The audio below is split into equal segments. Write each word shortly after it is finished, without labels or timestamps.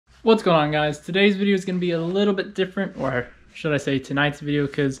What's going on, guys? Today's video is going to be a little bit different, or should I say tonight's video,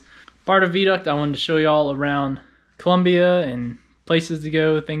 because part of VDuct I wanted to show you all around Columbia and places to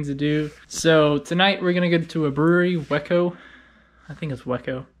go, things to do. So tonight we're going to go to a brewery, WECO. I think it's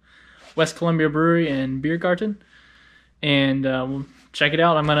WECO. West Columbia Brewery and Biergarten. And we'll check it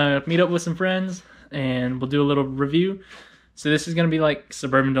out. I'm going to meet up with some friends and we'll do a little review. So this is going to be like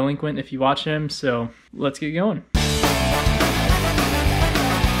Suburban Delinquent if you watch him. So let's get going.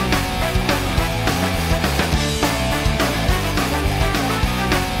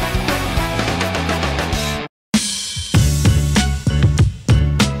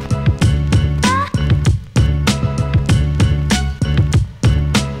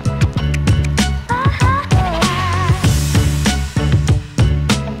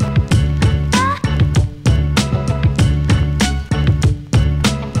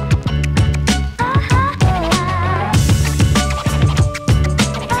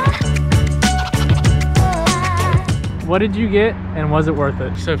 What did you get, and was it worth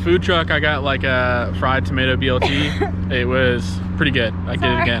it? So food truck, I got like a fried tomato BLT. It was pretty good. I did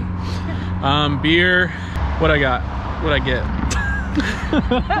it again. Beer, what I got? What'd I get?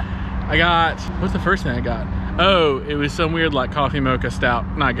 I got, what's the first thing I got? Oh, it was some weird like coffee mocha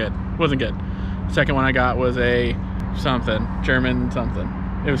stout. Not good. Wasn't good. Second one I got was a something, German something.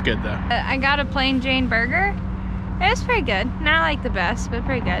 It was good though. I got a plain Jane burger. It was pretty good. Not like the best, but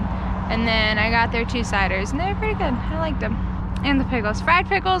pretty good. And then I got their 2 ciders, and they were pretty good. I liked them. And the pickles. Fried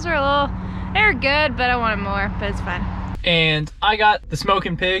pickles were they were good, but I wanted more, but it's fine. And I got the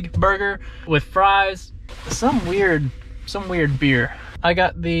Smokin' Pig burger with fries, some weird beer. I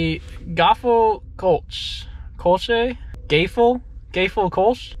got the Gaffel Kolsch. Gaffel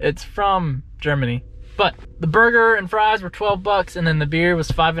Kolsch. It's from Germany. But the burger and fries were 12 bucks, and then the beer was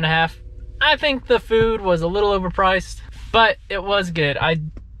 5.5. I think the food was a little overpriced, but it was good. I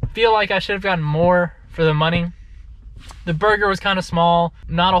feel like I should have gotten more for the money. The burger was kind of small,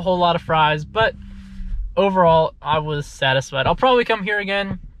 not a whole lot of fries, but overall I was satisfied. I'll probably come here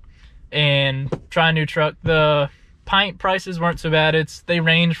again and try a new truck. The pint prices weren't so bad. They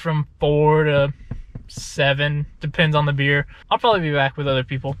range from $4 to $7, depends on the beer. I'll probably be back with other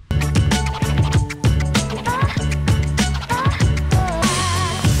people.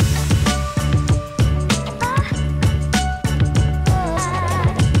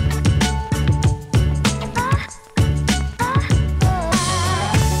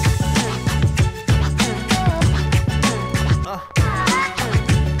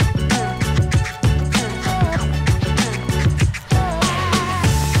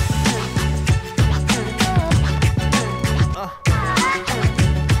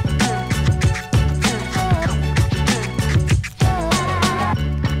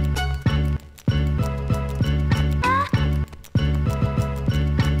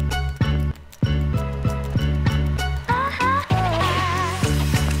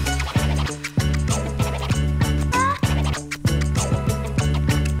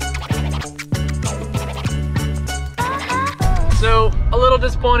 So, a little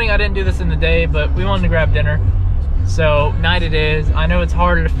disappointing I didn't do this in the day, but we wanted to grab dinner. So, night it is. I know it's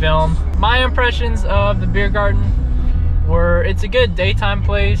harder to film. My impressions of the Biergarten were, it's a good daytime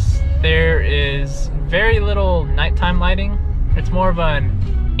place. There is very little nighttime lighting. It's more of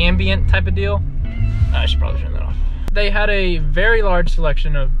an ambient type of deal. I should probably turn that off. They had a very large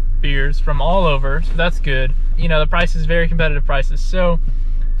selection of beers from all over, so that's good. You know, the price is very competitive prices. So,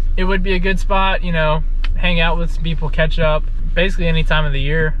 it would be a good spot, you know, hang out with some people, catch up. Basically any time of the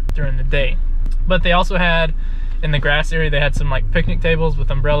year during the day. But they also had, in the grass area, they had some like picnic tables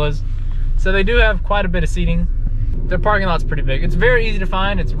with umbrellas. So they do have quite a bit of seating. Their parking lot's pretty big. It's very easy to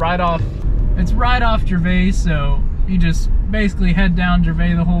find. It's right off Gervais, so you just basically head down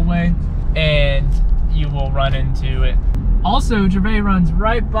Gervais the whole way and you will run into it. Also, Gervais runs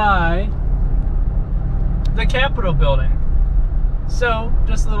right by the Capitol building. So,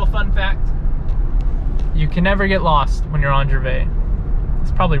 just a little fun fact. You can never get lost when you're on Gervais.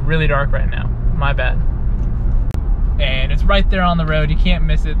 It's probably really dark right now. My bad. And it's right there on the road. You can't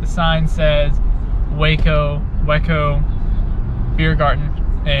miss it. The sign says WECO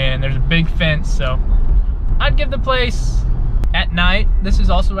Biergarten, and there's a big fence. So I'd give the place at night. This is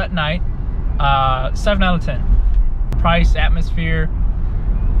also at night. 7 out of 10. Price, atmosphere,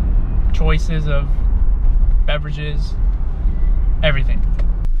 choices of beverages, everything.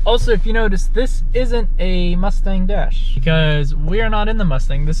 Also, if you notice, this isn't a Mustang Dash because we are not in the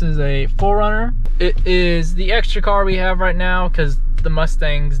Mustang. This is a 4Runner. It is the extra car we have right now because the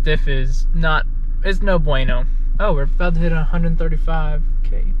Mustang's diff is it's no bueno. Oh, we're about to hit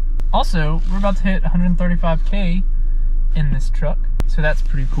 135K. Also, we're about to hit 135K in this truck. so that's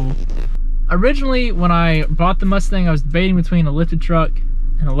pretty cool. Originally, when I bought the Mustang, I was debating between a lifted truck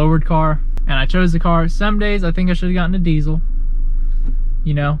and a lowered car, and I chose the car. Some days I think I should have gotten a diesel.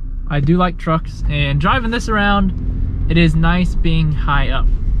 You know, I do like trucks, and driving this around, it is nice being high up.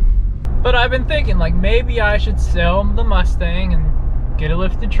 But I've been thinking, like, maybe I should sell the Mustang and get a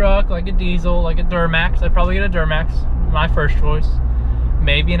lifted truck, like a diesel, like a Duramax. I'd probably get a Duramax, my first choice.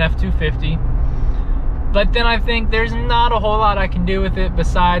 Maybe an F-250. But then I think there's not a whole lot I can do with it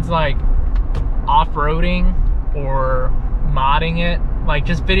besides, like, off-roading or modding it. Like,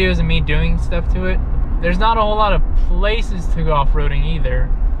 just videos of me doing stuff to it. There's not a whole lot of places to go off-roading either.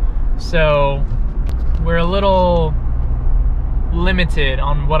 So, we're a little limited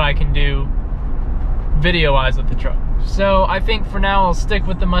on what I can do video-wise with the truck. So I think for now I'll stick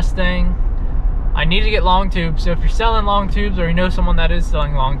with the Mustang. I need to get long tubes, so if you're selling long tubes or you know someone that is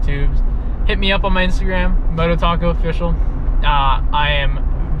selling long tubes, hit me up on my Instagram, Mototaco Official. I am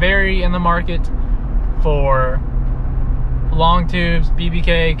very in the market for long tubes,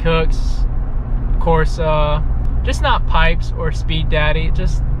 BBK, Cooks, of course, just not pipes or Speed Daddy.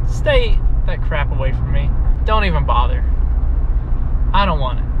 Just stay that crap away from me. Don't even bother. I don't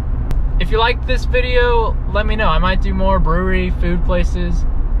want it. If you liked this video, let me know. I might do more brewery, food places.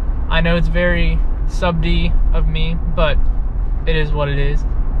 I know it's very SubD of me, but it is what it is.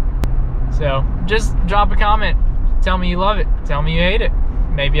 So just drop a comment. Tell me you love it. Tell me you hate it.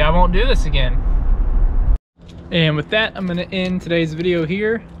 Maybe I won't do this again. And with that, I'm gonna end today's video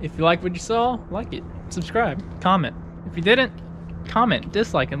here. If you like what you saw, like it, subscribe, comment. If you didn't, comment,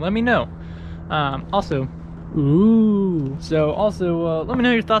 dislike, and let me know. Also, let me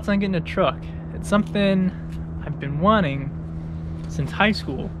know your thoughts on getting a truck. It's something I've been wanting since high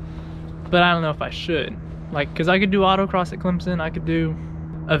school, but I don't know if I should. Like, cause I could do autocross at Clemson, I could do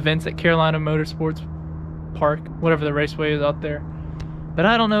events at Carolina Motorsports Park, whatever the raceway is out there. But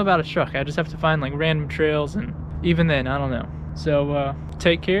I don't know about a truck. I just have to find like random trails, and even then, I don't know. So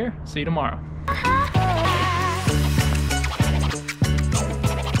take care, see you tomorrow.